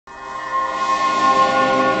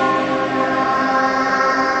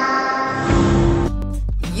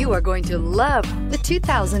You are going to love the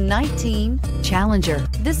 2019 Challenger.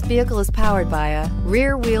 This vehicle is powered by a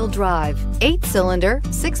rear-wheel drive, 8-cylinder,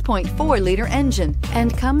 6.4-liter engine,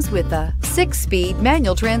 and comes with a 6-speed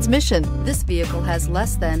manual transmission. This vehicle has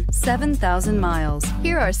less than 7,000 miles.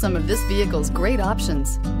 Here are some of this vehicle's great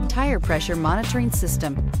options: tire pressure monitoring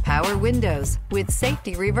system, power windows with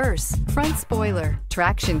safety reverse, front spoiler,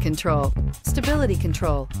 traction control, stability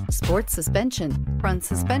control, sports suspension, front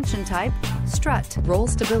suspension type, strut, roll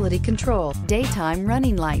stability control, daytime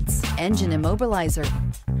running lights, engine immobilizer.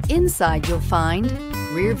 Inside you'll find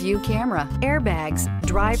rear view camera, airbags,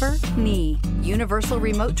 driver, knee, universal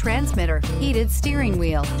remote transmitter, heated steering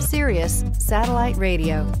wheel, Sirius satellite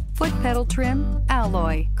radio, foot pedal trim,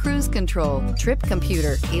 alloy, cruise control, trip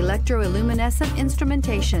computer, electroluminescent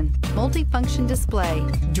instrumentation, multifunction display.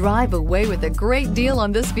 Drive away with a great deal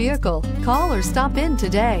on this vehicle. Call or stop in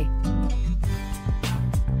today.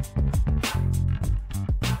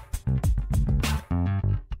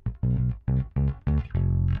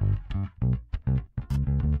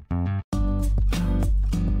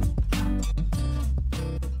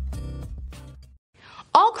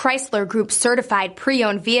 All Chrysler Group certified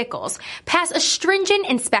pre-owned vehicles pass a stringent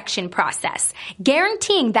inspection process,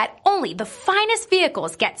 guaranteeing that only the finest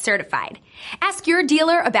vehicles get certified. Ask your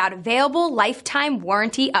dealer about available lifetime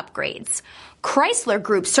warranty upgrades. Chrysler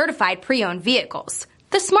Group certified pre-owned vehicles,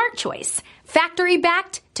 the smart choice, factory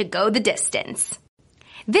backed to go the distance.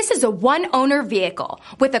 This is a one-owner vehicle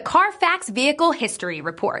with a Carfax Vehicle History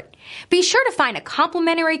Report. Be sure to find a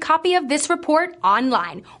complimentary copy of this report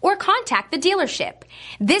online or contact the dealership.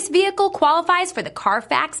 This vehicle qualifies for the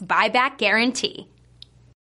Carfax Buyback Guarantee.